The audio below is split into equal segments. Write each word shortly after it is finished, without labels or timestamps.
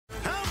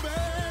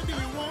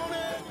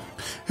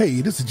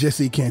Hey, this is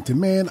Jesse Canty.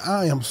 Man,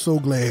 I am so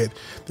glad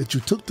that you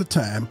took the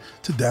time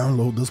to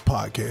download this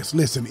podcast.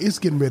 Listen, it's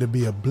getting ready to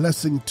be a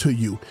blessing to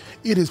you.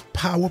 It is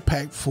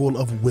power-packed full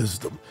of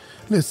wisdom.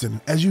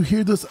 Listen, as you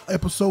hear this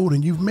episode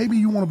and maybe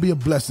you want to be a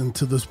blessing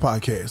to this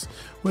podcast,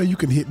 well, you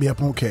can hit me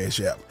up on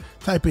Cash App.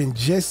 Type in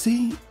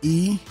Jesse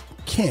E.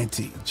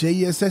 Canty,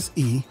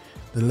 Jesse,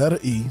 the letter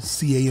E,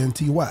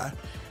 Canty,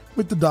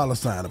 with the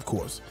 $, of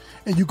course.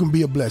 And you can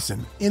be a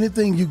blessing.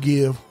 Anything you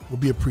give will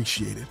be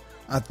appreciated.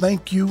 I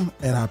thank you,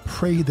 and I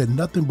pray that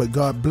nothing but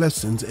God's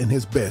blessings and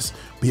his best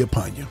be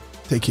upon you.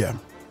 Take care.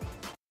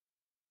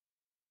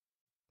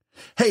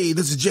 Hey,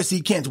 this is Jesse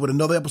Canty with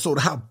another episode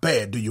of How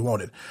Bad Do You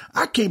Want It?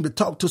 I came to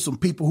talk to some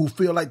people who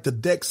feel like the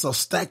decks are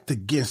stacked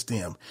against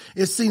them.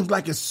 It seems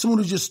like as soon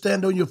as you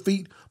stand on your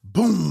feet,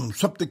 boom,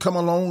 something come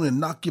along and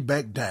knock you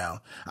back down.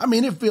 I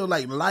mean, it feels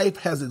like life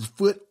has its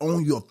foot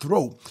on your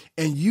throat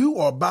and you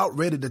are about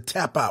ready to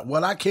tap out.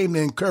 Well, I came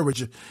to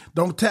encourage you.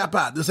 Don't tap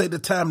out. This ain't the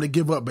time to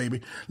give up,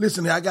 baby.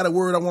 Listen, I got a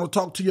word I want to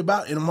talk to you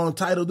about, and I'm going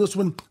to title this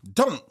one,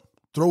 Don't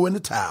Throw in the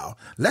Towel.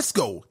 Let's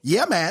go.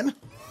 Yeah, man.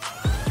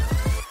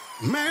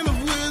 Man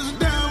of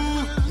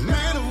wisdom,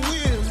 man of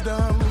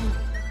wisdom.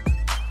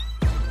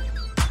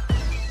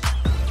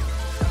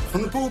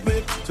 From the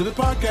pulpit to the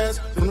podcast,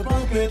 from the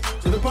pulpit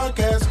to the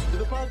podcast, to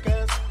the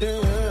podcast,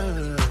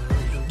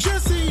 yeah.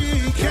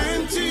 Jesse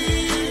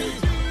Canty.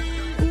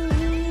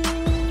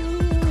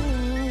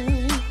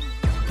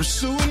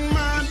 Pursuing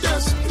my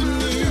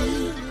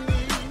destiny.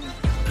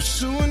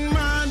 Pursuing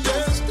my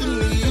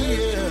destiny,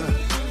 yeah.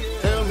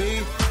 Tell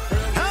me,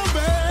 how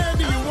bad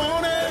do you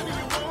want it?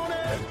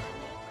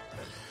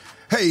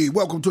 Hey,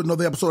 welcome to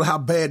another episode of How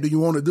Bad Do You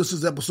Want It? This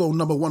is episode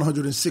number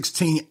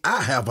 116.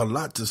 I have a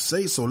lot to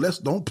say, so let's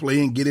don't play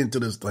and get into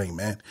this thing,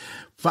 man.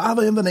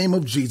 Father, in the name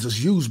of Jesus,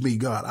 use me,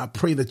 God. I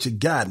pray that you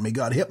guide me.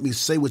 God, help me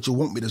say what you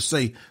want me to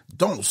say.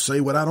 Don't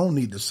say what I don't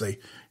need to say.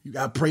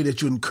 I pray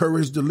that you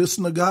encourage the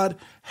listener, God.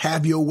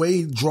 Have your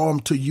way. Draw them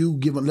to you.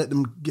 Let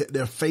them get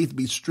their faith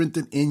be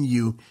strengthened in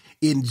you.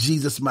 In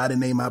Jesus' mighty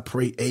name, I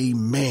pray.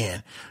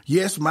 Amen.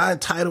 Yes, my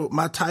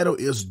title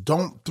is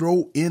Don't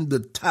Throw in the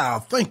Towel.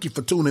 Thank you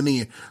for tuning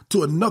in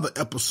to another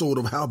episode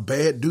of How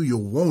Bad Do You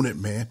Want It,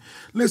 man?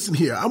 Listen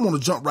here. I want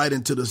to jump right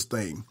into this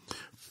thing.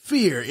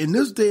 Fear, in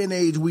this day and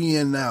age we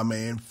in now,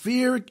 man,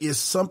 fear is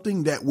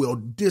something that will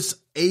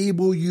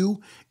disable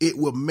you. It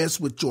will mess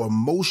with your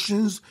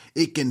emotions.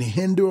 It can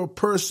hinder a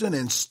person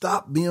and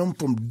stop them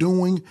from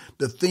doing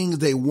the things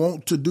they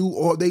want to do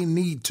or they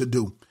need to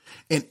do.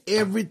 And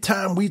every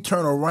time we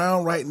turn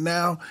around right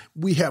now,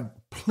 we have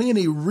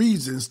plenty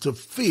reasons to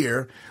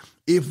fear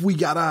if we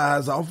got our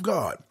eyes off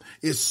God.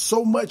 It's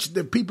so much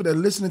that people that are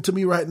listening to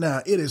me right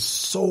now, it is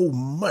so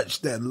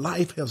much that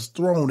life has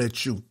thrown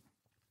at you.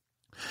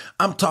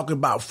 I'm talking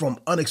about from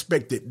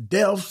unexpected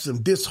deaths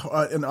and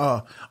disheartening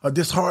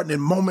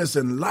moments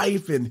in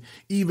life, and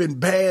even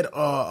bad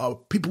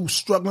people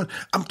struggling.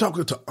 I'm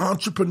talking to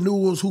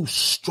entrepreneurs who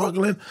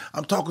struggling.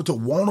 I'm talking to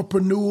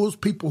wantrepreneurs,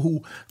 people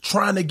who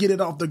trying to get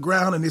it off the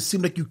ground and it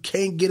seems like you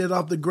can't get it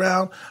off the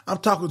ground. I'm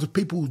talking to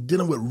people who's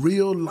dealing with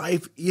real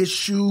life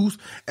issues.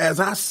 As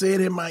I said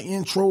in my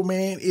intro,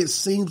 man, it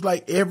seems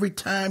like every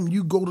time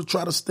you go to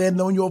try to stand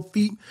on your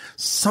feet,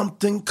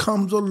 something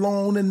comes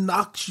along and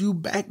knocks you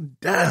back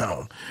down.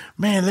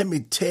 Man, let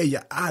me tell you,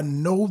 I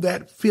know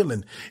that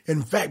feeling.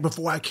 In fact,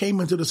 before I came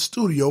into the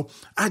studio,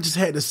 I just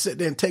had to sit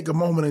there and take a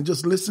moment and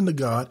just listen to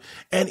God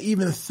and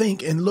even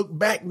think and look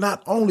back,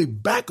 not only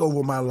back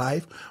over my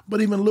life, but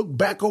even look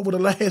back over the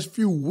last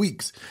few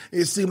weeks.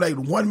 It seemed like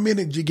 1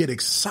 minute you get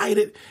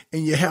excited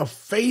and you have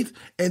faith,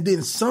 and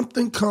then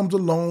something comes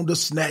along to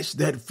snatch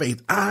that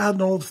faith. I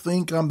don't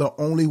think I'm the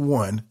only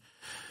one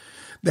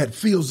that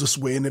feels this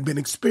way and have been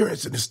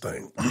experiencing this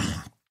thing.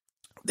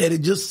 That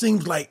it just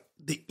seems like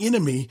the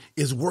enemy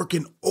is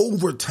working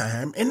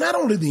overtime. And not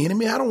only the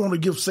enemy, I don't want to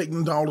give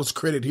Satan all his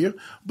credit here,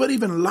 but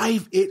even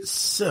life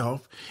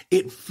itself,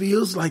 it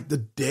feels like the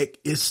deck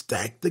is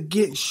stacked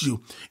against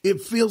you.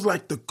 It feels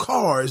like the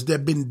cards that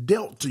have been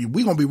dealt to you.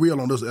 We're going to be real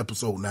on this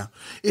episode now.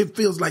 It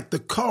feels like the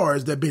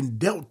cards that have been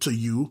dealt to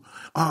you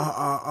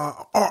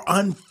are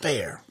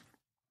unfair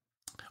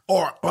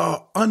or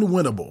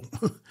unwinnable.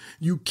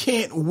 You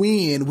can't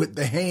win with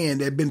the hand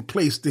that been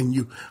placed in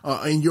you,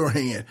 in your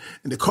hand,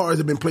 and the cards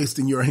have been placed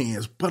in your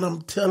hands. But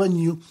I'm telling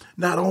you,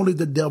 not only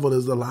the devil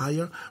is a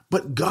liar,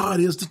 but God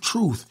is the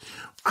truth.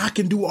 I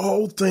can do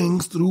all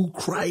things through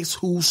Christ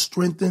who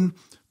strengthened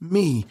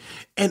me.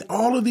 And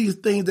all of these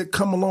things that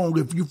come along,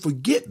 if you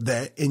forget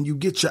that and you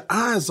get your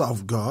eyes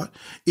off God,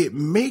 it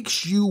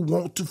makes you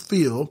want to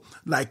feel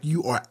like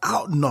you are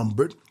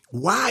outnumbered.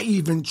 Why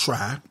even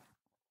try?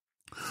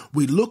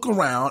 We look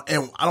around,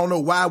 and I don't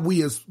know why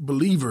we as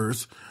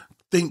believers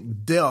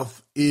think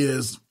death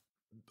is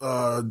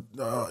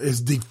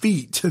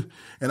defeat.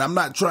 And I'm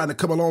not trying to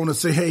come along and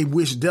say, hey,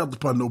 wish death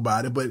upon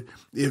nobody. But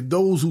if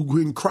those who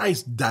in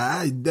Christ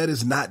die, that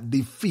is not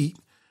defeat.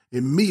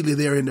 Immediately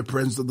they're in the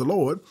presence of the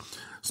Lord.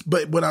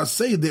 But when I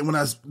say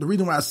that, the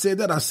reason why I said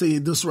that, I say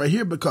this right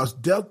here, because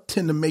death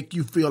tend to make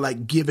you feel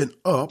like giving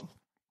up.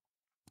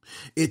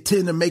 It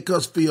tend to make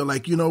us feel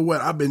like, you know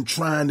what, I've been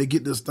trying to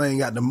get this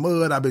thing out the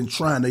mud. I've been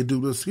trying to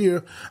do this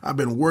here. I've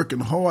been working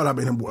hard. I've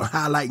been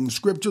highlighting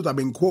scriptures. I've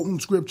been quoting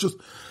scriptures.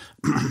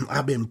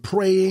 I've been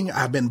praying.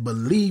 I've been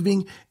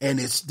believing, and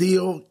it's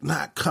still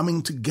not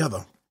coming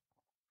together.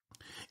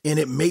 And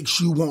it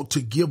makes you want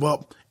to give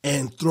up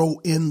and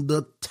throw in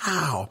the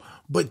towel.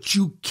 But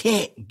you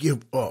can't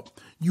give up.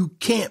 You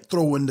can't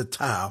throw in the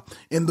towel.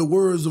 In the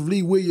words of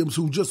Lee Williams,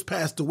 who just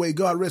passed away,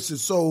 God rest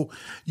his soul,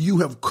 you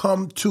have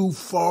come too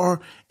far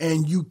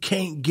and you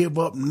can't give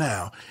up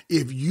now.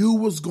 If you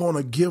was going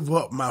to give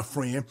up, my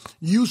friend,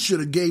 you should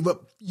have gave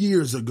up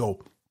years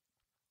ago.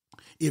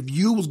 If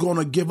you was going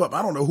to give up,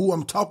 I don't know who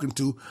I'm talking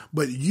to,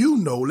 but you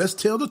know, let's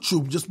tell the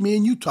truth, just me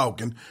and you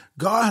talking.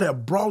 God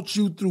have brought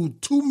you through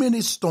too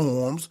many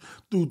storms,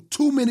 through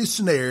too many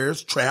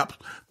snares, traps,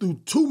 through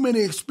too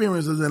many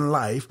experiences in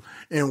life.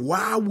 And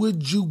why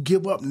would you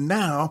give up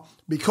now?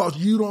 Because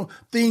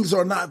things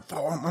are not,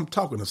 I'm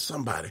talking to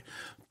somebody.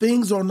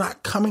 Things are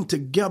not coming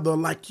together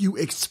like you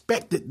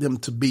expected them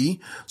to be.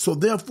 So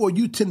therefore,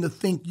 you tend to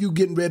think you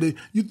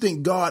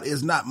think God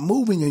is not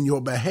moving in your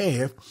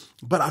behalf.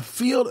 But I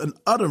feel an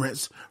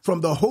utterance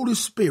from the Holy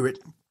Spirit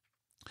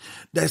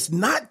that's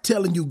not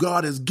telling you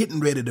God is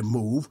getting ready to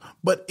move,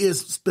 but is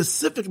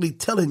specifically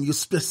telling you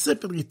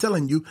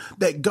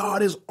that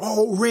God is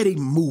already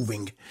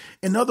moving.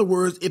 In other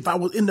words, if I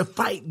was in the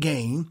fight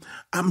game,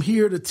 I'm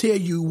here to tell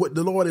you what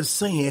the Lord is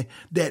saying,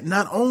 that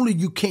not only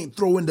you can't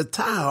throw in the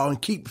towel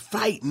and keep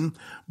fighting,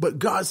 but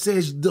God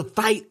says the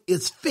fight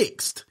is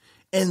fixed.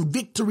 And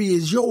victory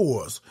is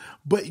yours,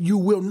 but you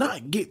will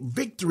not get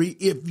victory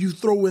if you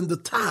throw in the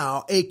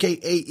towel, aka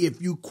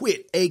if you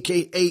quit,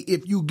 aka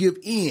if you give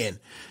in.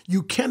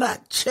 You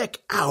cannot check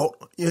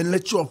out and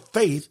let your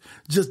faith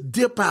just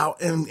dip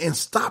out and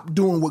stop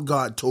doing what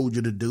God told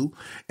you to do,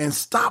 and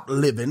stop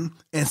living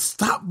and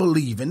stop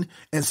believing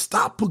and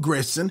stop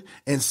progressing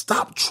and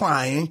stop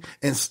trying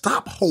and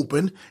stop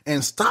hoping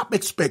and stop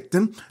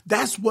expecting.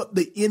 That's what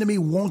the enemy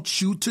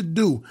wants you to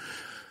do.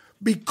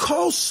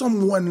 Because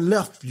someone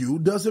left you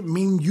doesn't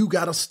mean you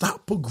got to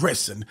stop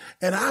progressing.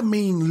 And I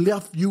mean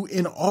left you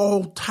in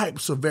all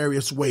types of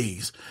various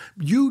ways.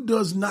 Your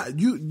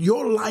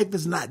life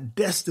is not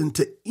destined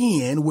to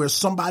end where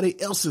somebody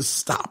else is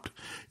stopped.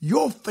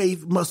 Your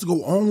faith must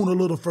go on a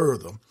little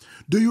further.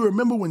 Do you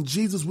remember when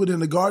Jesus was in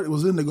the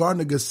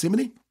Garden of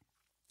Gethsemane?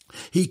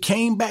 He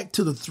came back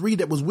to the three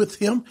that was with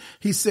him.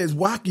 He says,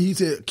 why? He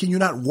said, can you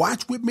not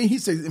watch with me? He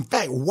says, in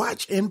fact,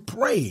 watch and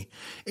pray.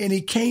 And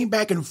he came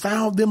back and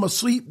found them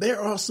asleep.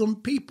 There are some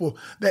people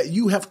that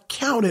you have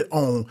counted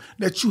on,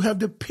 that you have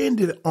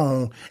depended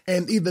on,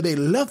 and either they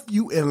left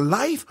you in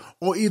life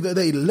or either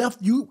they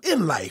left you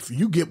in life.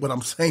 You get what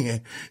I'm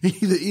saying?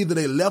 Either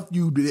they left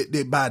you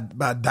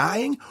by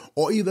dying,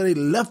 or either they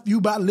left you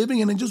by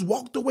living and then just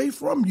walked away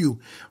from you.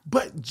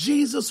 But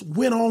Jesus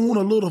went on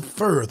a little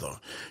further.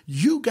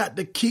 You got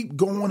to keep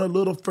going a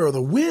little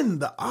further when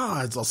the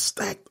odds are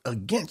stacked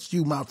against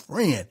you, my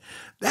friend.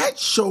 That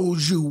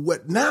shows you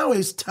what now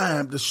is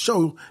time to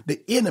show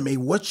the enemy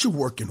what you're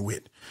working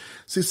with.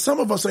 See, some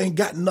of us ain't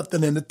got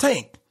nothing in the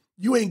tank.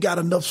 You ain't got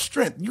enough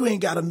strength. You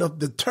ain't got enough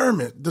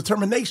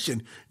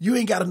determination. You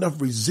ain't got enough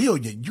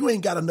resilience. You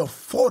ain't got enough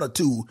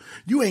fortitude.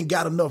 You ain't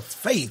got enough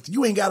faith.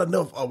 You ain't got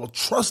enough of a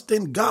trust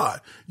in God.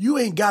 You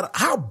ain't got,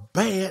 how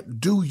bad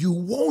do you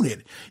want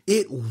it?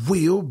 It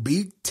will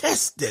be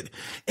tested.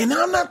 And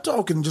I'm not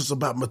talking just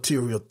about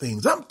material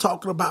things. I'm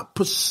talking about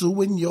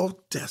pursuing your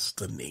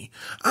destiny.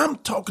 I'm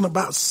talking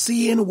about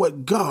seeing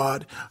what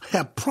God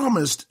had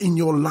promised in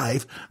your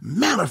life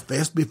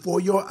manifest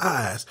before your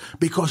eyes,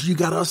 because you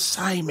got an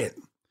assignment.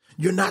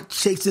 You're not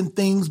chasing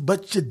things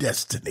but your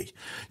destiny.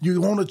 You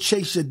want to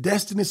chase your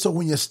destiny so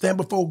when you stand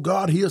before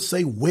God, he'll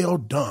say, well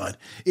done.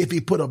 If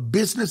he put a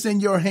business in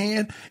your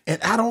hand,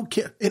 and I don't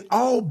care, in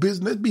all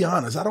business, be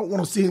honest, I don't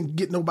want to see him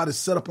get nobody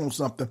set up on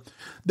something.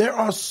 There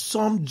are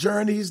some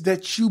journeys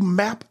that you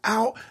map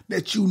out,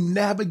 that you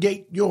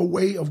navigate your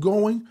way of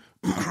going,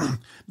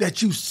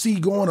 that you see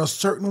going a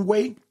certain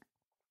way.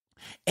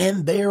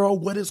 And there are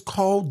what is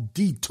called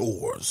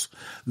detours.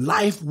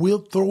 Life will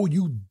throw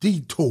you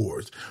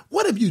detours.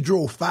 What if you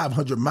drove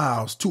 500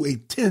 miles to a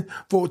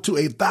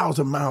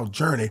 1,000-mile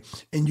journey,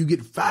 and you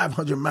get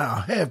 500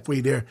 miles halfway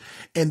there,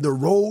 and the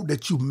road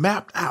that you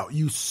mapped out,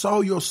 you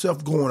saw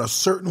yourself going a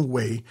certain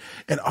way,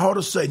 and all of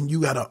a sudden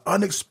you got an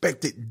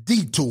unexpected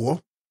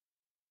detour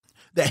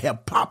that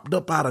have popped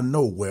up out of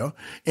nowhere,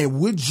 and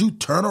would you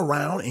turn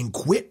around and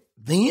quit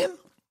then?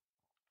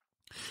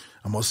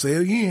 I'm going to say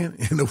it again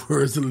in the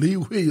words of Lee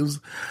Williams.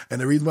 And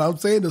the reason why I'm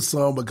saying this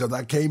song, because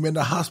I came in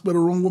the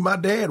hospital room where my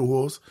dad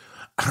was.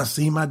 I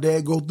seen my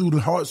dad go through the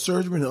heart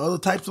surgery and other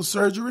types of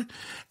surgery.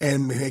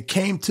 And it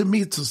came to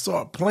me to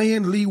start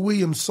playing Lee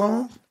Williams'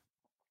 song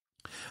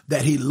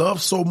that he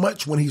loves so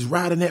much when he's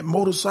riding that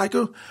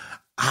motorcycle.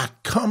 I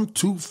come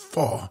too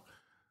far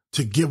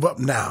to give up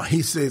now.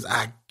 He says,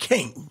 I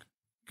can't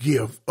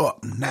give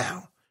up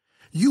now.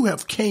 You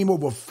have came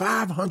over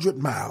 500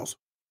 miles.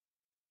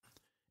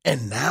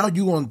 And now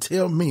you want to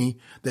tell me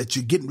that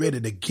you're getting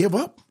ready to give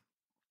up?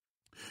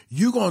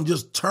 You going to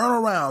just turn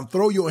around,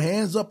 throw your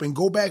hands up and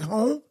go back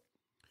home?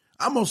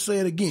 I'm going to say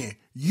it again.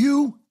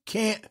 You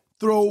can't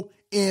throw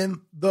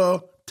in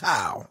the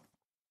towel.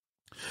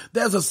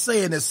 There's a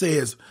saying that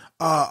says,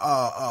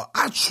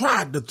 I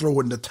tried to throw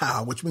in the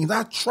towel, which means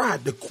I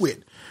tried to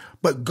quit,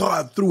 but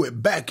God threw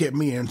it back at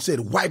me and said,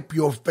 wipe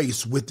your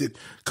face with it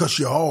because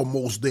you're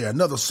almost there.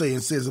 Another saying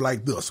says it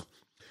like this: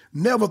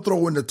 never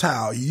throw in the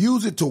towel.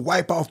 Use it to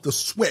wipe off the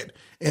sweat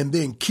and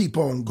then keep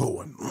on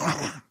going.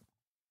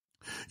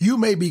 You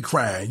may be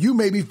crying. You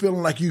may be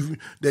feeling like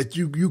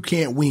you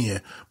can't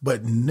win,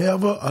 but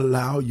never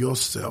allow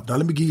yourself. Now,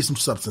 let me give you some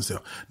substance here.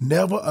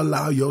 Never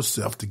allow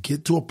yourself to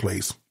get to a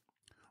place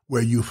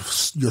where you're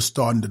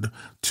starting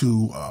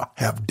to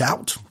have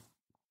doubt.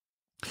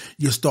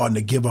 You're starting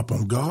to give up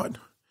on God,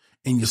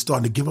 and you're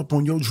starting to give up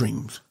on your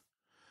dreams.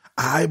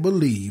 I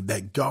believe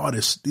that God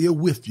is still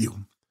with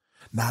you.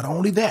 Not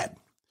only that,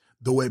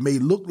 though it may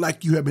look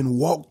like you have been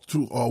walked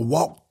to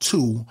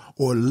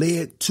or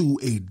led to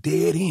a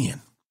dead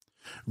end,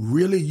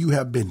 really you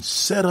have been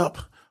set up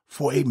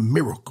for a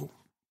miracle.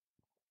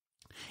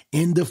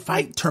 In the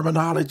fight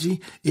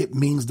terminology, it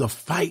means the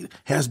fight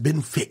has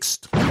been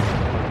fixed.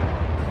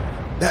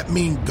 That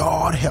means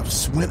God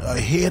has went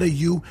ahead of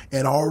you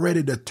and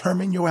already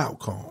determined your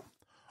outcome.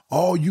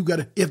 All you got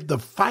to, if the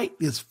fight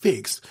is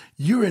fixed,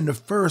 you're in the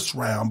first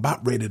round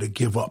about ready to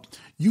give up.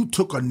 You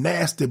took a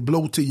nasty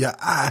blow to your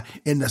eye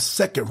in the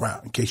second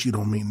round. In case you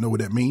don't know what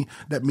that means,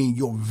 that means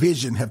your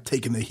vision have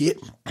taken a hit.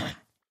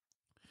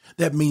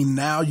 That means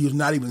now you're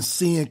not even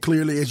seeing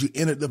clearly as you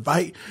entered the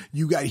fight.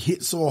 You got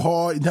hit so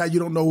hard. Now you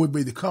don't know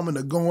whether they're coming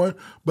or going,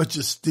 but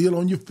you're still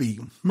on your feet.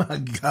 My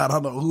God, I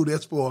don't know who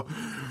that's for.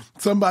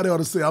 Somebody ought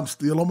to say, I'm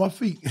still on my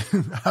feet.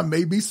 I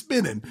may be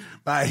spinning.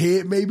 My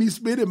head may be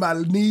spinning. My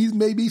knees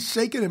may be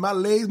shaking and my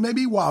legs may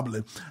be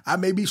wobbling. I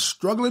may be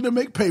struggling to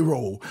make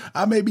payroll.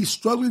 I may be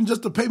struggling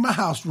just to pay my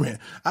house rent.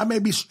 I may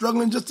be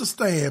struggling just to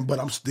stand, but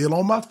I'm still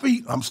on my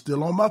feet. I'm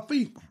still on my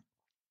feet.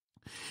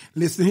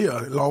 Listen here,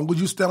 as long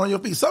as you stand on your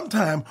feet.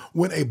 Sometimes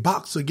when a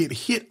boxer get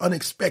hit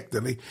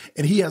unexpectedly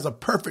and he has a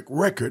perfect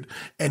record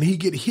and he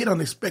get hit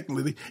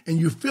unexpectedly and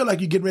you feel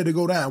like you're getting ready to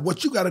go down,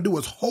 what you got to do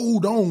is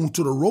hold on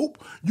to the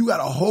rope. You got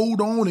to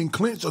hold on and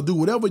clinch or do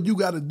whatever you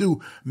got to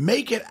do.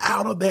 Make it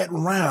out of that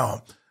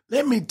round.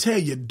 Let me tell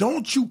you,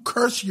 don't you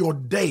curse your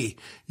day.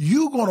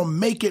 You're going to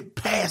make it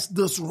past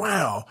this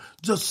round.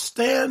 Just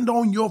stand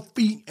on your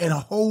feet and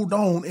hold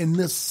on in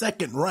this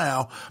second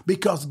round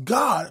because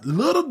God,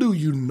 little do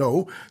you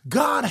know,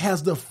 God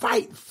has the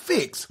fight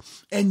fixed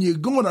and you're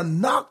going to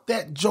knock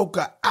that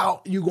joker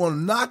out. You're going to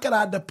knock it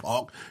out of the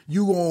park.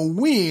 You're going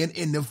to win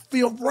in the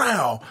fifth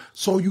round.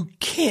 So you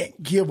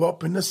can't give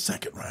up in the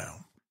second round.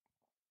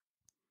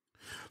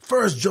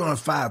 1 John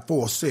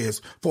 5:4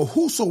 says, for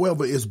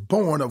whosoever is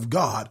born of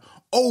God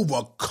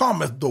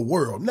overcometh the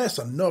world. And that's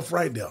enough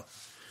right there.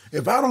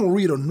 If I don't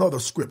read another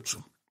scripture,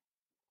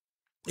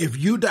 if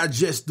you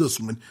digest this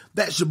one,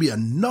 that should be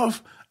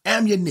enough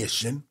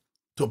ammunition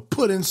to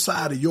put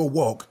inside of your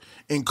walk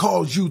and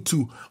cause you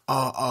to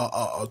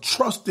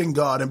trust in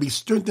God and be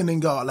strengthened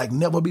in God like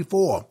never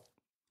before.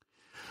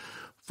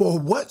 For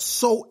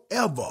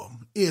whatsoever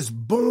is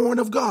born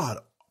of God.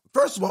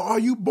 First of all, are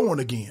you born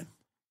again?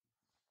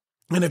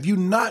 And if you're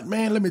not,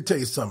 man, let me tell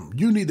you something.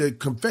 You need to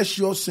confess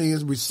your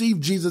sins,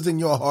 receive Jesus in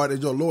your heart as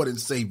your Lord and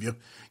Savior.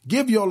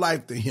 Give your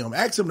life to him.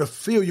 Ask him to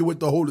fill you with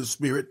the Holy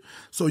Spirit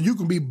so you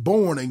can be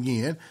born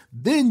again.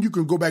 Then you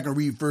can go back and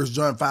read 1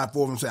 John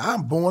 5:4 and say,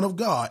 I'm born of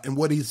God. And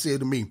what he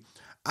said to me,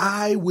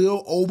 I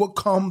will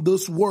overcome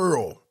this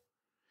world.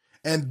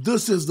 And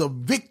this is the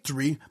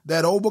victory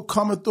that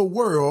overcometh the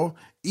world,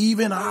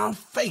 even our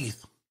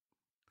faith.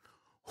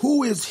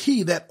 Who is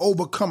he that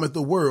overcometh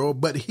the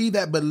world, but he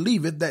that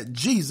believeth that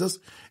Jesus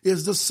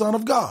is the Son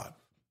of God?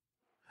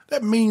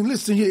 That means,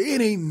 listen here, it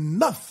ain't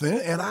nothing,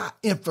 and I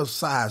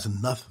emphasize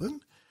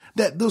nothing,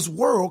 that this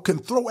world can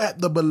throw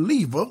at the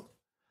believer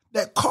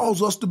that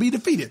cause us to be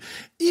defeated.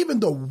 Even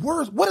the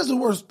worst, what is the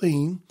worst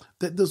thing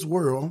that this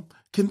world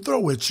can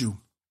throw at you?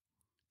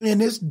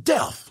 And it's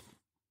death.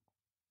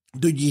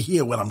 Do you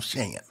hear what I'm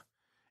saying?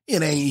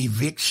 It ain't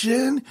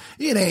eviction.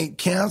 It ain't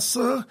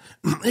cancer.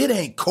 It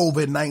ain't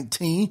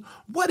COVID-19.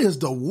 What is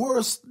the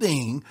worst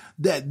thing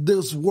that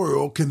this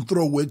world can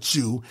throw at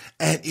you?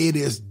 And it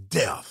is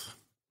death.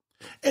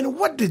 And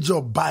what did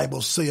your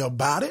Bible say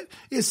about it?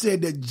 It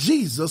said that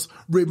Jesus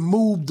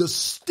removed the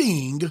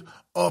sting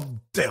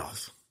of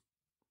death.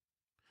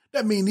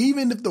 That means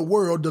even if the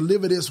world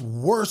delivered its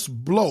worst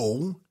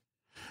blow,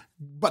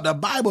 but the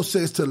Bible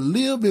says to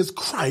live is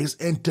Christ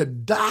and to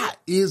die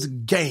is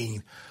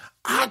gain.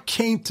 I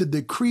came to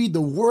decree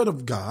the word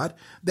of God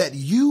that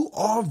you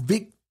are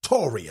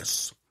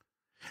victorious.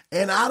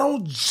 And I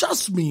don't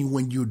just mean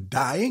when you're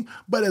dying,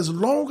 but as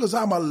long as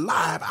I'm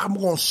alive, I'm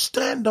going to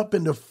stand up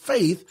in the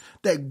faith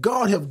that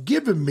God have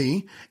given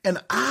me, and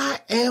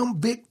I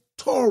am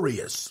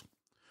victorious.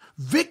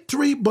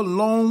 Victory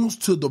belongs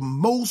to the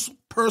most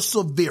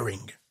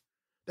persevering.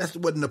 That's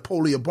what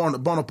Napoleon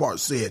Bonaparte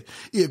said.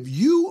 If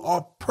you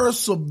are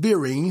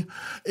persevering,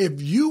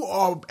 if you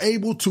are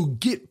able to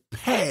get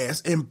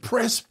past and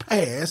press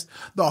past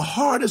the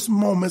hardest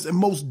moments and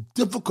most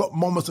difficult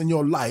moments in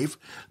your life,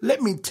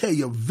 let me tell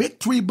you,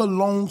 victory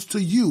belongs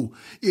to you.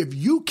 If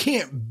you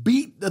can't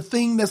beat the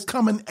thing that's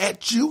coming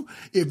at you,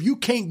 if you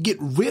can't get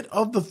rid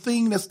of the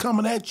thing that's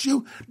coming at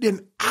you,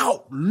 then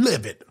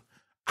outlive it,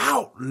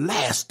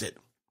 outlast it.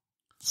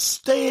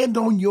 Stand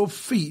on your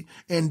feet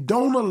and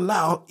don't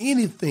allow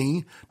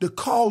anything to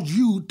cause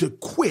you to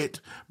quit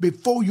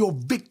before your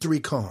victory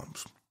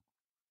comes.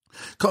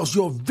 Because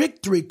your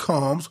victory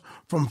comes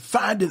from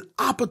finding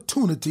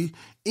opportunity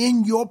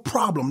in your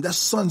problem. That's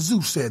Sun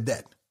Tzu said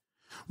that.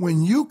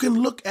 When you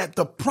can look at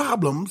the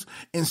problems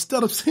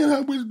instead of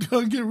saying, we're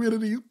going to get rid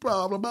of these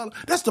problems.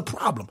 That's the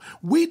problem.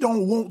 We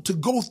don't want to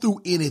go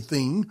through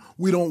anything.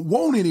 We don't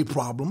want any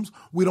problems.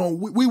 We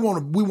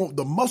want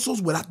the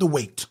muscles without the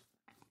weight.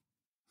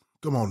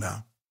 Come on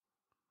now.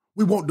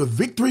 We want the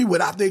victory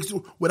without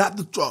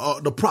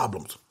the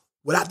problems,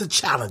 without the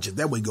challenges.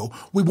 There we go.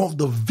 We want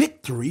the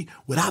victory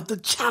without the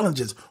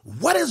challenges.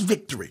 What is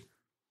victory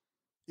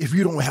if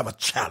you don't have a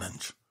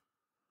challenge?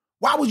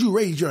 Why would you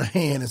raise your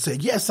hand and say,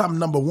 yes, I'm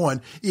number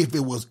one, if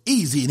it was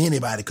easy and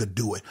anybody could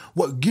do it?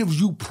 What gives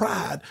you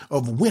pride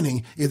of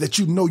winning is that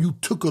you know you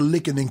took a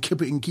licking and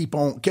kept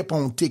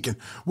on ticking.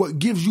 What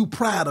gives you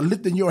pride of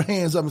lifting your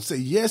hands up and say,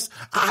 yes,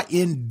 I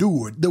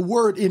endured. The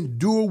word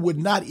endure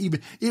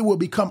it would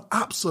become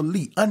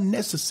obsolete,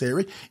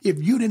 unnecessary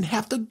if you didn't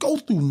have to go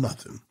through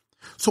nothing.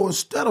 So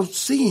instead of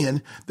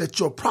seeing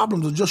that your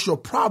problems are just your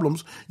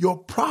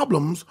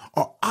problems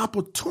are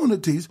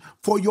opportunities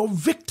for your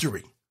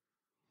victory.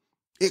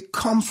 It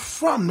comes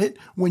from it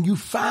when you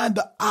find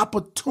the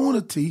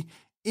opportunity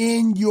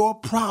in your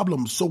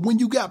problems. So when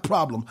you got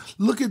problem,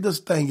 look at this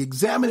thing,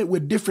 examine it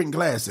with different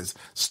glasses.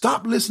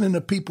 Stop listening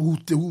to people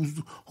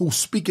who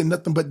speaking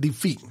nothing but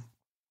defeat.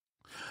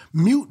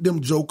 Mute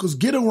them jokers,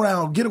 get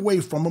away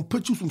from them,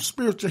 put you some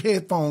spiritual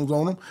headphones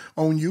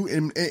on you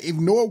and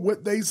ignore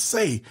what they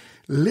say.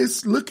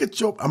 Let's look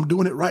at I'm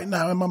doing it right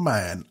now in my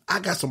mind. I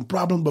got some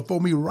problems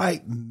before me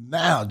right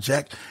now,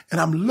 Jack.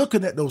 And I'm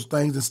looking at those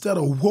things instead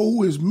of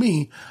woe is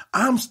me.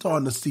 I'm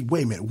starting to see,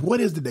 wait a minute, what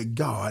is it that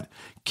God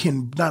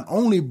can not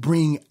only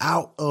bring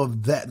out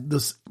of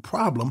this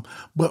problem,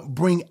 but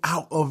bring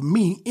out of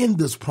me in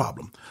this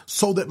problem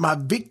so that my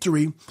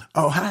victory,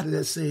 how did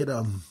I say it?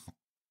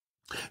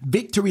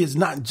 Victory is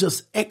not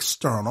just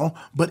external,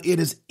 but it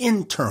is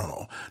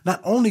internal.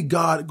 Not only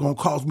God going to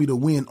cause me to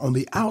win on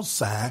the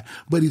outside,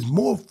 but he's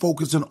more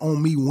focusing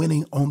on me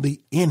winning on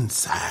the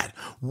inside.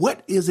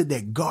 What is it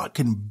that God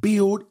can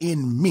build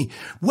in me?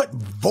 What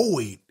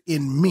void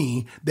in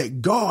me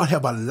that God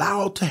have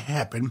allowed to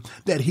happen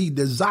that he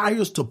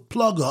desires to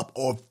plug up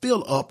or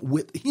fill up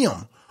with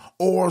him?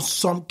 Or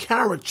some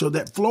character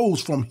that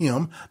flows from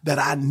him that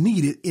I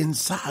needed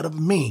inside of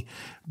me.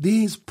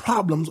 These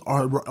problems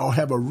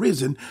have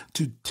arisen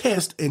to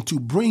test and to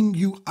bring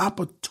you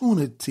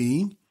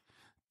opportunity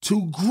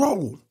to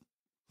grow.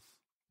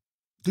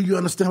 Do you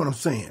understand what I'm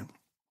saying?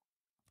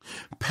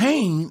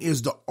 Pain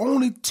is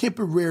only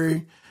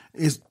temporary,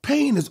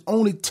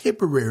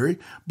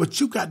 but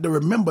you got to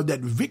remember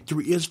that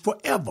victory is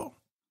forever.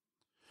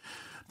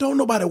 Don't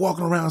nobody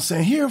walking around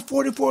saying, here,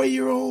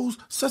 44-year-olds,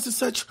 such and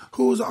such,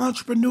 who is an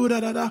entrepreneur,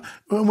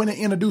 When they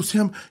introduce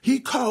him,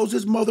 he caused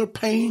his mother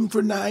pain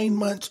for 9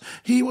 months.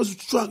 He was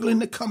struggling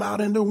to come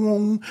out in the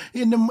womb,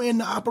 in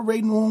the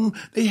operating room.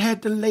 They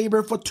had to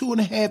labor for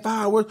 2.5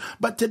 hours.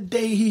 But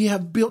today he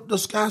have built the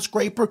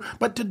skyscraper.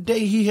 But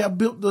today he have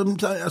built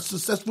a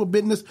successful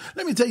business.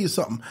 Let me tell you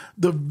something.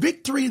 The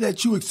victory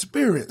that you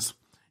experience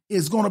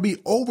is going to be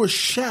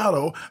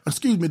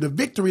the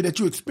victory that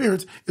you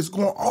experience is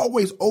going to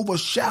always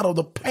overshadow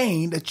the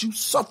pain that you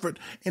suffered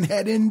and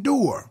had to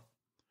endure.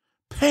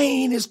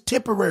 Pain is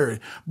temporary,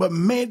 but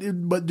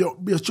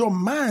your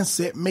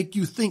mindset make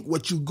you think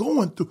what you're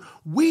going through.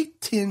 We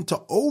tend to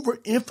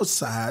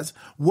overemphasize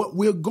what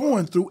we're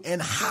going through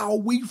and how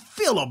we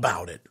feel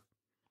about it.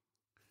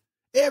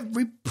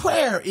 Every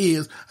prayer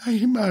is,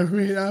 hey, my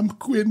friend, I'm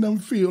quitting, I'm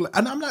feeling.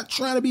 And I'm not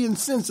trying to be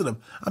insensitive.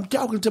 I'm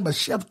talking to my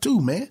chef too,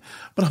 man.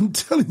 But I'm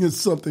telling you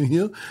something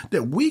here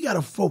that we got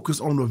to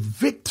focus on the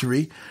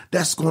victory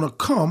that's going to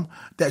come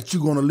that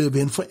you're going to live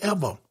in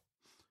forever.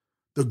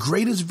 The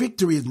greatest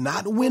victory is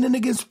not winning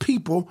against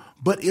people,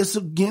 but it's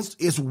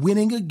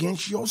winning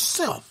against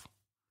yourself.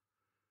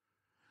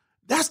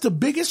 That's the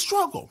biggest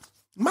struggle.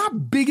 My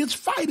biggest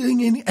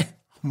fighting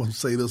I'm going to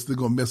say this, they're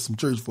going to mess some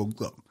church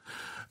folks up.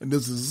 And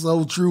this is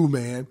so true,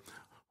 man.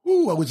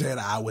 Ooh, I wish I had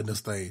an eye in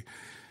this thing.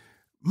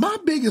 My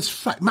biggest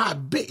fight,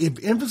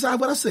 emphasize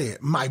what I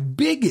said, my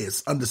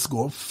biggest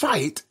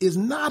fight is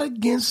not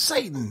against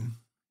Satan.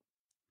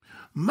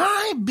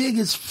 My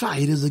biggest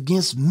fight is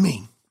against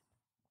me.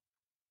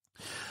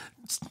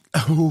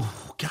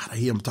 Oh, God, I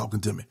hear him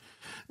talking to me.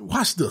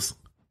 Watch this.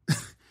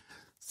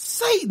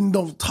 Satan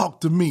don't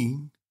talk to me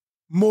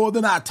more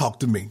than I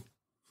talk to me.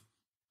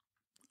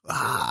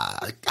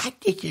 I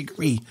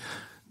disagree.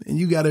 And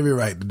you got every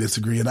right to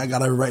disagree, and I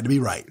got every right to be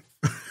right.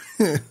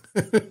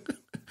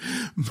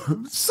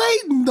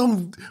 Satan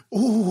don't,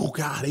 oh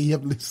God, he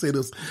heavenly said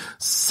this.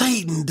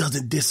 Satan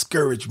doesn't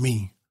discourage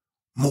me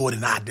more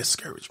than I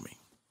discourage me.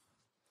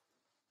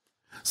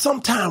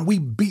 Sometimes we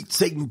beat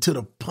Satan to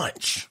the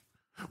punch.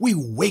 We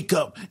wake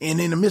up and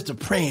in the midst of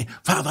praying,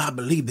 Father, I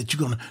believe that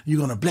you're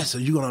gonna bless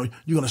us. You're gonna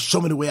show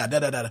me the way out.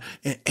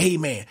 And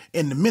amen.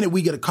 And the minute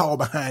we get a call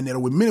behind that,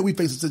 or the minute we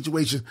face a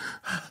situation,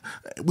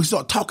 we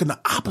start talking the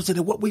opposite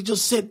of what we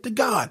just said to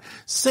God.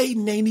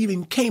 Satan ain't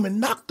even came and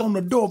knocked on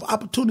the door of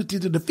opportunity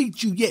to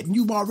defeat you yet, and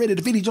you've already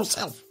defeated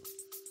yourself.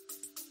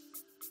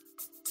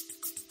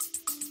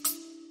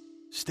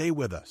 Stay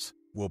with us.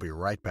 We'll be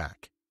right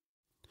back.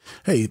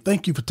 Hey,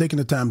 thank you for taking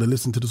the time to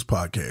listen to this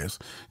podcast.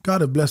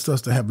 God has blessed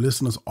us to have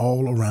listeners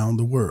all around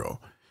the world.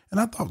 And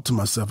I thought to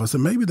myself, I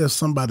said, maybe there's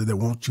somebody that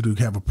wants you to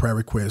have a prayer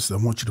request. That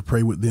wants you to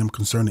pray with them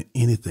concerning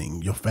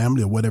anything, your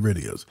family or whatever it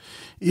is.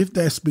 If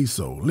that be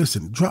so,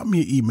 listen, drop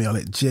me an email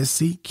at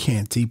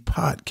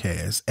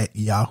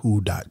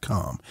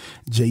jessecantypodcast@yahoo.com.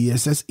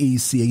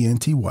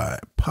 JESSECANTY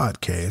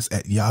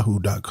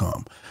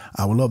podcast@yahoo.com.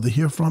 I would love to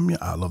hear from you.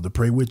 I love to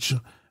pray with you.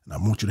 And I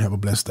want you to have a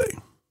blessed day.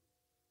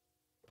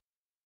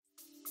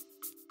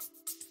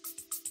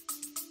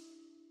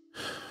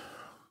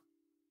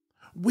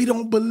 We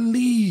don't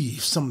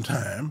believe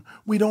sometimes.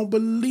 We don't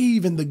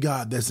believe in the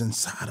God that's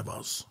inside of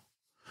us.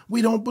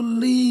 We don't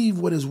believe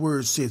what his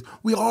word says.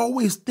 We're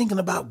always thinking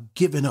about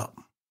giving up.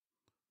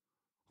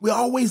 We're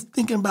always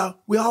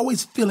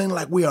feeling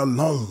like we are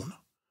alone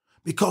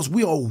because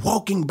we are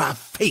walking by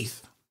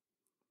faith.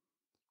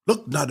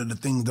 Look not at the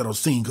things that are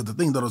seen, because the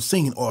things that are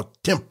seen are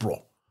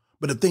temporal,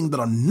 but the things that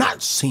are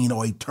not seen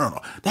are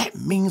eternal. That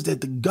means that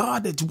the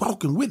God that's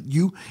walking with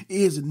you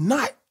is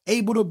not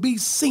able to be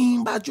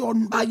seen by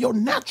your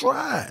natural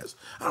eyes.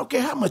 I don't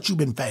care how much you've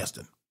been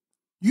fasting.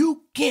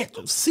 You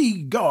can't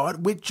see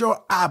God with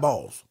your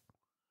eyeballs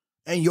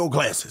and your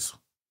glasses.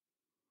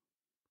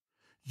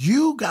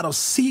 You got to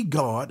see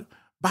God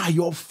by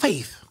your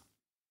faith.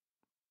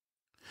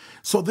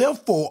 So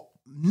therefore,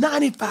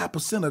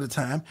 95% of the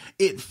time,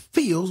 it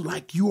feels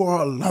like you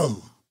are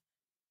alone.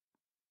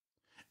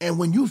 And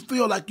when you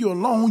feel like you're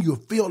alone, you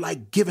feel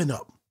like giving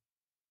up.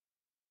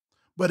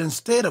 But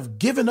instead of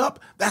giving up,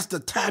 that's the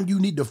time you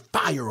need to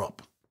fire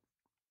up.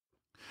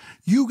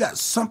 You got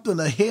something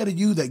ahead of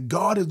you that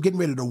God is getting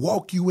ready to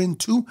walk you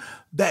into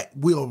that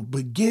will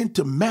begin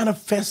to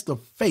manifest the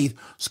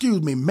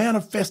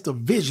manifest the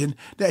vision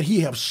that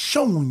he has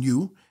shown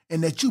you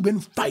and that you've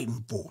been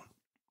fighting for.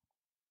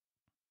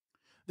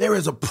 There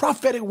is a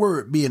prophetic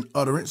word being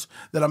utterance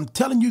that I'm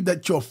telling you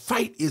that your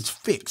fight is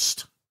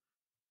fixed.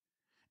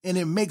 And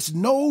it makes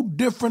no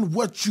difference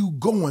what you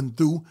going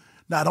through.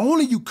 Not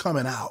only you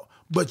coming out,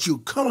 but you're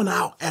coming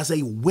out as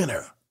a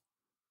winner.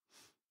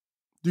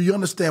 Do you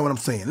understand what I'm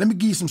saying? Let me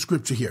give you some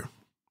scripture here.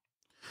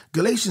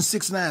 Galatians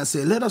 6:9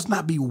 said, let us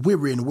not be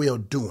weary in well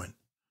doing,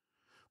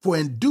 for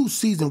in due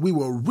season we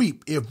will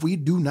reap if we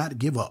do not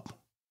give up.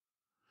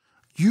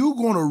 You're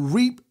going to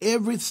reap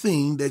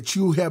everything that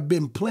you have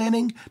been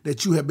planning,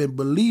 that you have been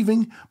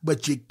believing,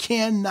 but you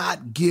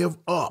cannot give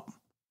up.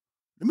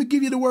 Let me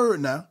give you the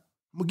word now.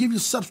 I'm going to give you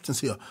substance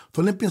here.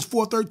 Philippians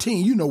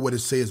 4:13, you know what it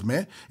says,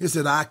 man. It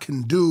said, I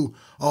can do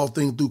all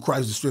things through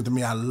Christ who strengthens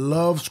me. I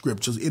love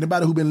scriptures.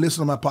 Anybody who's been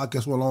listening to my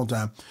podcast for a long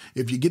time,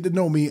 if you get to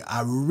know me,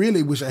 I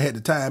really wish I had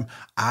the time.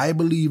 I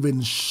believe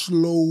in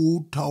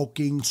slow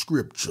talking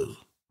scriptures.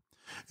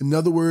 In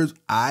other words,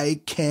 I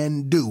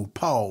can do.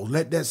 Pause.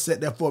 Let that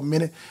sit there for a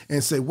minute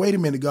and say, wait a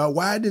minute, God,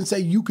 why didn't it say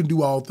you can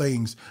do all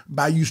things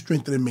by you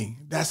strengthening me?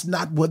 That's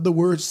not what the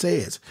word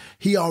says.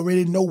 He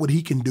already know what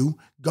he can do.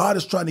 God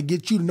is trying to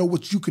get you to know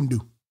what you can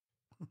do.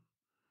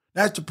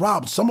 That's the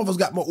problem. Some of us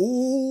got more,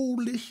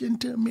 listen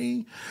to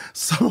me.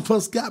 Some of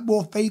us got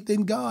more faith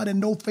in God and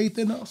no faith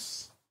in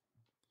us.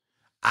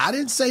 I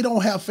didn't say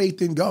don't have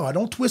faith in God.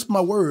 Don't twist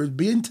my words.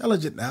 Be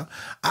intelligent now.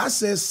 I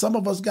said some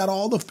of us got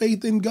all the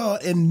faith in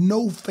God and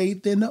no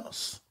faith in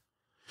us.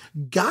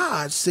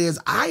 God says,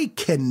 I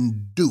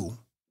can do.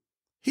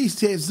 He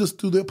says this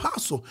to the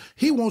apostle.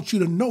 He wants you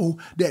to know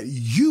that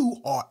you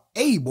are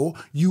able,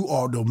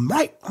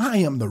 I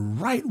am the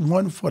right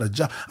one for the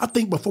job. I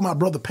think before my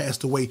brother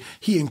passed away,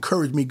 he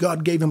encouraged me.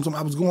 God gave him some.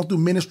 I was going through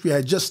ministry. I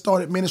had just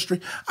started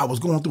ministry. I was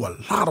going through a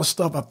lot of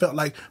stuff. I felt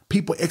like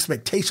people's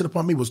expectation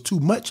upon me was too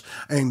much,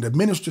 and the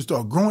ministry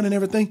started growing and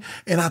everything.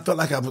 And I felt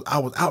like I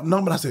was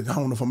outnumbered. I said, I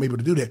don't know if I'm able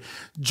to do that.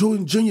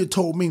 Junior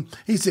told me,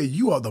 he said,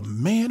 you are the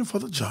man for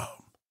the job.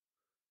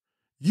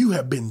 You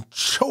have been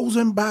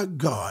chosen by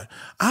God.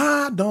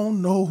 I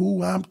don't know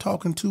who I'm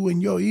talking to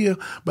in your ear,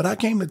 but I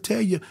came to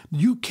tell you,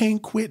 you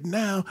can't quit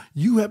now.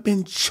 You have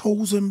been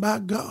chosen by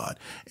God.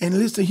 And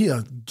listen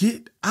here,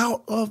 get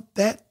out of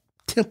that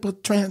temper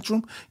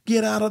tantrum.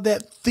 Get out of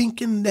that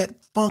thinking, that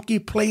funky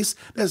place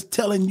that's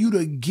telling you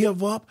to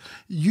give up.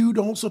 You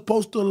don't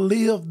supposed to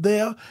live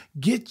there.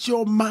 Get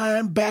your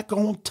mind back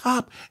on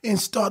top and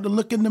start to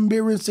look in the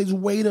mirror and say,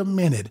 wait a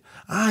minute.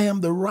 I am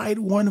the right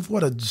one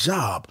for the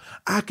job.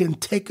 I can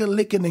take a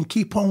licking and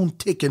keep on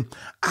ticking.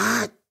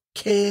 I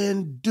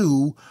can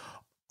do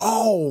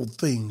all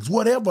things,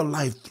 whatever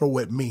life throw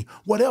at me,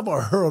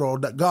 whatever hurdle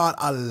that God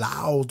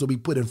allows to be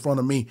put in front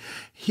of me,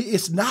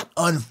 it's not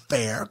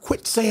unfair.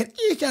 Quit saying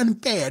it's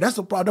unfair. That's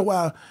the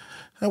problem.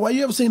 Why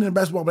you ever seen in the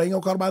basketball, but I ain't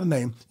gonna call it by the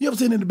name. You ever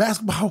seen in the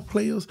basketball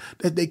players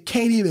that they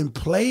can't even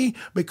play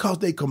because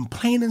they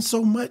complaining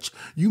so much?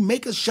 You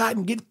make a shot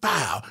and get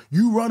fouled.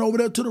 You run over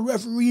there to the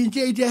referee and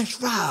say that's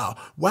foul.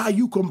 While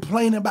you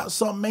complaining about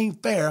something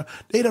ain't fair,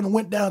 they done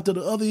went down to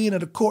the other end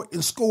of the court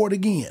and scored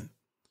again.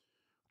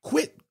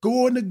 Quit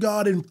going to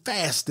God and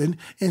fasting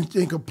and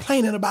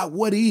complaining about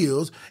what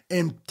is,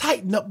 and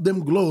tighten up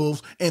them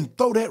gloves and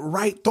throw that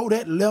right, throw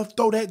that left,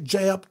 throw that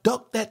jab,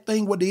 duck that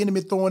thing what the enemy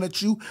throwing at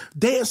you,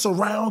 dance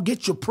around,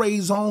 get your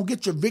praise on,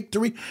 get your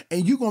victory,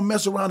 and you going to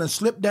mess around and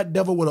slip that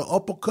devil with an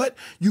uppercut.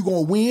 You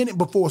going to win it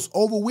before it's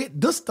over with.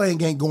 This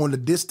thing ain't going the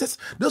distance.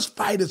 This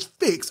fight is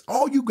fixed.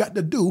 All you got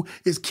to do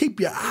is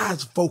keep your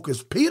eyes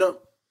focused, Peter.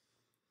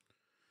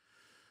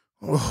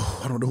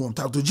 Oh, I don't know who I'm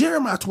talking to.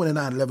 Jeremiah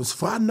 29:11.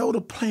 For I know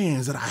the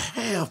plans that I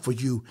have for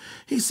you.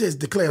 He says,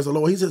 declares the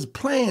Lord. He says,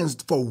 plans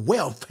for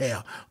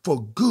welfare,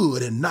 for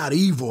good and not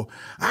evil.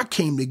 I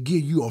came to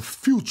give you a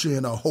future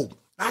and a hope.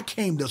 I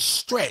came to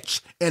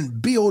stretch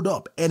and build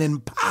up and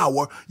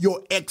empower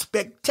your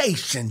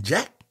expectation,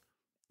 Jack.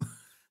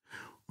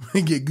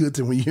 It get good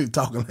to when you're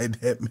talking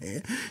like that,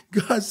 man.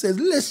 God says,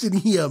 listen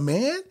here,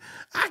 man.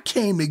 I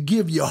came to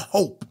give you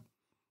hope.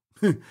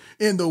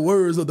 In the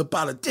words of the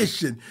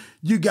politician,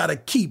 you got to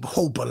keep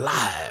hope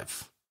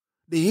alive.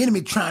 The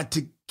enemy trying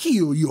to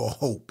kill your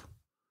hope.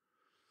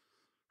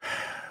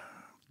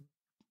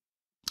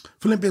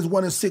 Philippians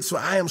 1:6, for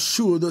I am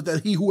sure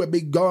that he who had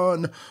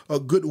begun a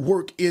good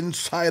work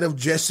inside of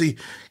Jesse,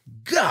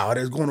 God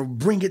is going to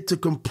bring it to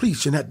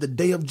completion at the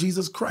day of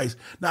Jesus Christ.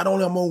 Not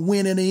only am I going to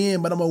win in the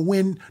end, but I'm going to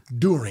win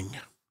during.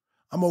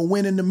 I'm going to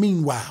win in the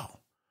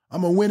meanwhile.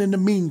 I'm going to win in the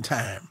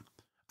meantime.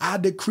 I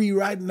decree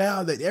right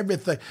now that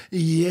everything,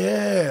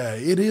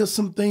 it is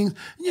some things,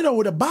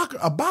 with a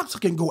boxer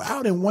can go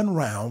out in one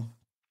round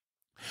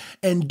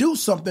and do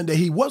something that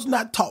he was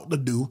not taught to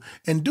do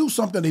and do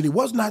something that he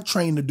was not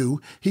trained to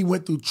do. He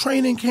went through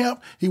training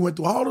camp. He went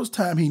through all this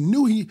time. He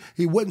knew he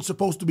wasn't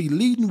supposed to be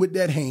leading with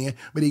that hand,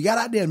 but he got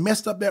out there and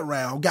messed up that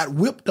round, got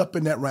whipped up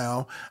in that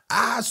round,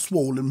 eyes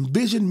swollen,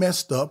 vision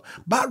messed up,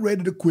 about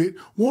ready to quit,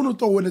 want to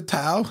throw in the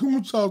towel. I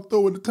want y'all to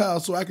throw in the towel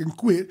so I can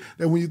quit.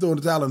 And when you throw in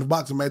the towel in the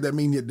boxing match, that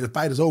means the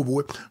fight is over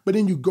with. But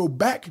then you go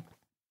back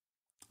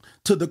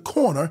to the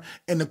corner,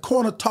 and the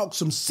corner talks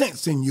some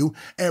sense in you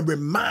and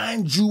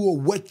remind you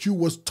of what you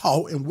was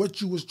taught and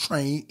what you was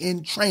trained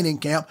in training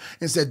camp,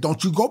 and said,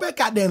 don't you go back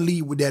out there and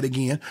lead with that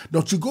again.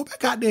 Don't you go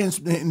back out there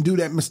and do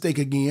that mistake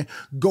again.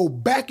 Go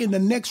back in the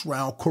next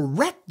round,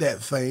 correct that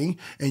thing,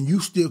 and you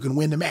still can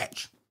win the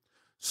match.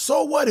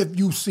 So what if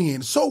you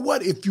sin? So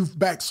what if you've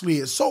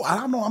backslid? So I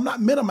don't know, I'm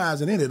not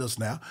minimizing any of this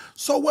now.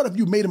 So what if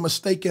you made a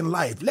mistake in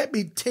life? Let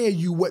me tell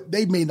you what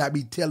they may not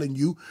be telling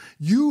you.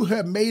 You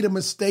have made a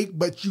mistake,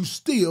 but you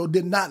still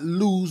did not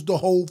lose the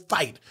whole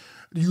fight.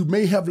 You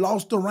may have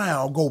lost a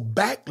round. Go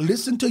back,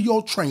 listen to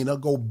your trainer.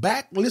 Go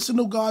back, listen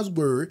to God's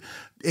word,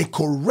 and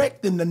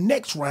correct in the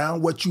next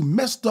round what you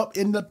messed up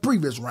in the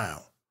previous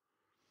round.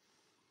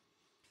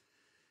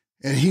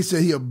 And he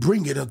said he'll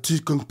bring it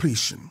to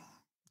completion.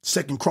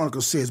 2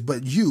 Chronicles says,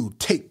 but you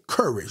take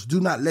courage.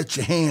 Do not let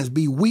your hands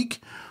be weak,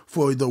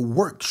 for the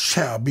work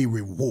shall be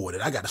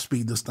rewarded. I got to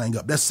speed this thing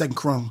up. That's 2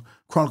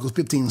 Chronicles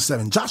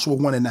 15:7. Joshua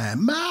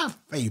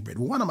 1:9.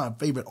 One of my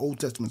favorite Old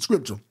Testament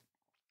scripture.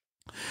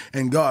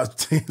 And God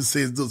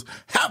says this,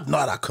 have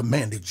not I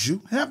commanded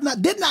you?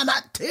 Didn't I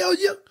not tell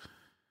you?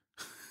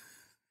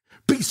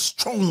 Be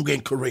strong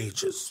and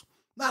courageous.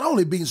 Not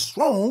only be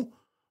strong,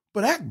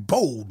 but act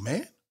bold,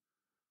 man.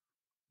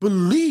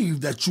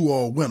 Believe that you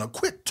are a winner.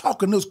 Quit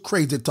talking this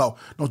crazy talk.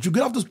 Don't you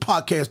get off this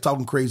podcast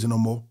talking crazy no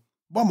more.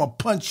 I'm going to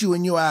punch you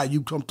in your eye.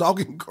 You come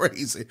talking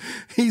crazy.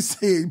 He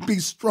said, be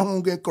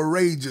strong and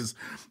courageous.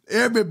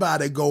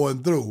 Everybody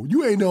going through.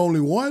 You ain't the only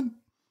one.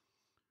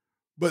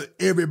 But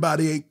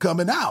everybody ain't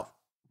coming out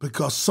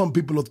because some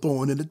people are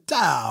throwing in the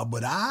towel.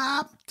 But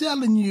I'm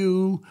telling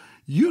you,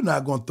 you're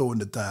not going to throw in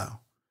the towel.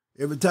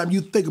 Every time you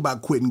think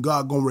about quitting,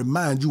 God going to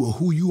remind you of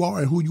who you are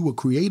and who you were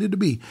created to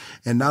be.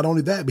 And not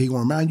only that, but he's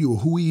going to remind you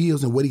of who he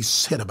is and what he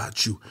said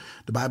about you.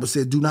 The Bible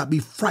says, do not be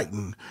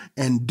frightened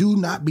and do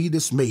not be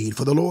dismayed.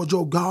 For the Lord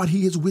your God,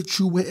 he is with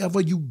you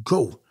wherever you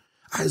go.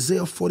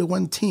 Isaiah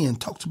 41:10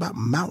 talks about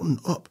mountain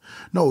up.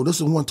 No, this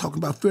is one talking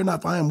about fear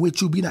not, for I am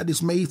with you. Be not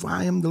dismayed, for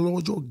I am the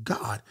Lord your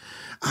God.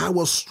 I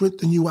will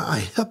strengthen you. I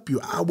help you.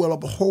 I will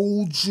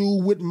uphold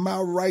you with my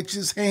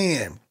righteous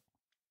hand.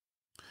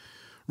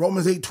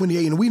 Romans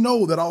 8:28, and we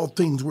know that all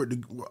things work,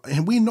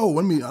 and we know,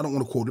 I don't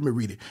want to quote, let me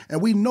read it.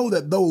 And we know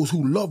that those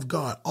who love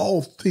God,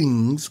 all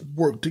things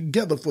work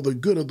together for the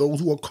good of those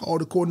who are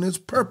called according to his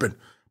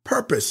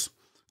purpose.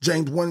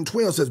 James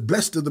 1:12 says,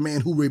 blessed is the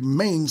man who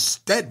remains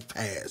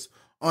steadfast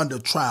under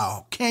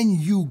trial. Can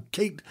you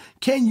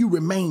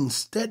remain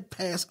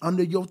steadfast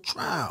under your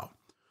trial?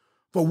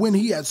 For when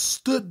he has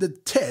stood the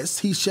test,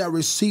 he shall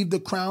receive the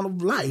crown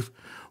of life,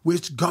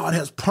 which God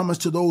has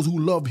promised to those who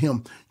love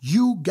him.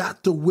 You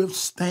got to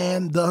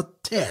withstand the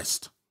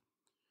test.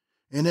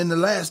 And then the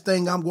last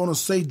thing I'm going to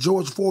say,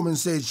 George Foreman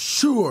said,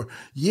 sure,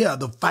 yeah,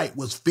 the fight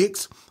was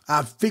fixed.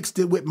 I fixed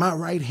it with my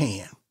right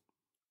hand.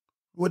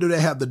 What do that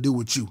have to do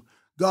with you?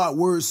 God's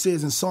word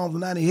says in Psalms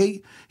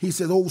 98, he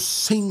says, oh,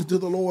 sing to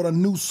the Lord a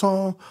new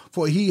song,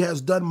 for he has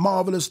done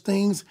marvelous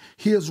things.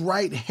 His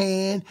right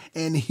hand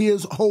and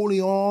his holy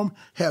arm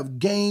have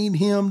gained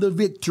him the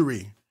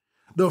victory.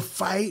 The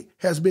fight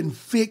has been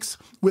fixed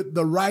with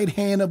the right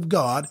hand of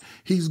God.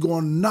 He's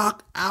going to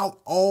knock out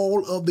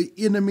all of the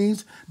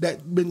enemies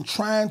that been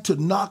trying to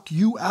knock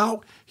you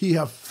out. He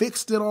have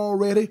fixed it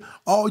already.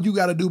 All you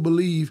got to do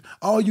believe.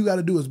 All you got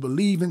to do is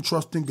believe and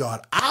trust in God.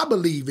 I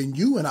believe in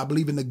you and I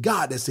believe in the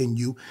God that's in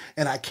you.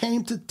 And I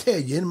came to tell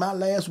you in my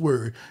last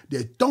word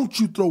that don't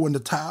you throw in the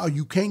towel.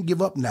 You can't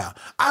give up now.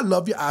 I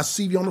love you. I'll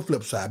see you on the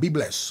flip side. Be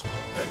blessed.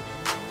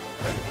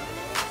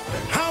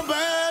 How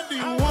bad do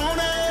you want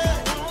it?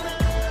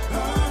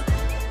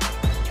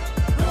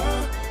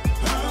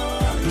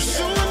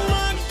 Pursuing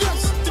my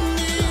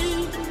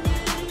destiny,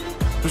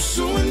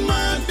 pursuing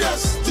my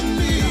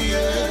destiny,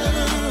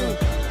 yeah.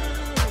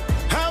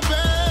 How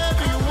bad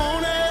do you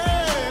want it?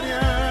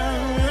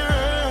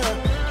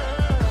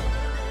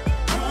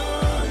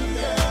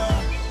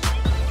 Yeah.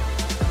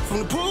 From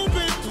the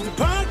pulpit to the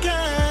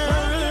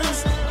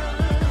podcast,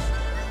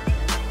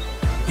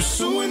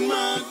 pursuing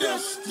my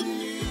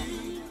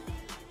destiny,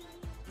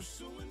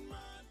 pursuing my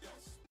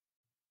destiny.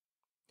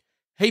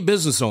 Hey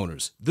business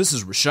owners, this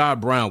is Rashad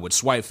Brown with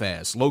Swipe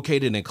Fast,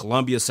 located in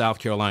Columbia, South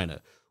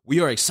Carolina. We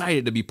are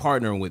excited to be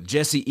partnering with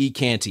Jesse E.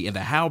 Canty in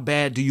the How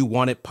Bad Do You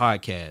Want It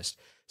podcast.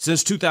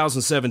 Since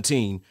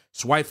 2017,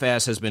 Swipe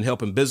Fast has been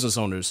helping business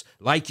owners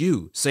like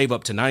you save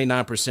up to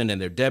 99% in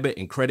their debit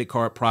and credit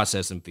card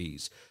processing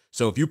fees.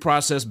 So if you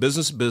process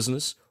business to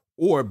business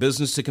or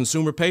business to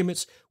consumer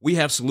payments, we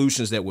have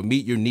solutions that will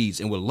meet your needs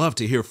and would love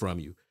to hear from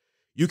you.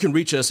 You can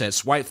reach us at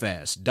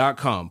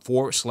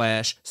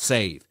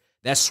swipefast.com/save.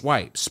 That's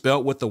swipe,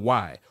 spelled with the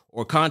Y,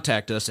 or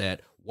contact us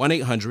at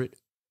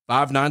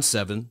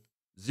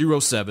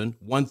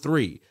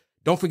 1-800-597-0713.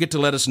 Don't forget to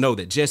let us know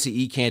that Jesse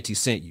E. Canty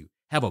sent you.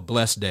 Have a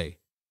blessed day.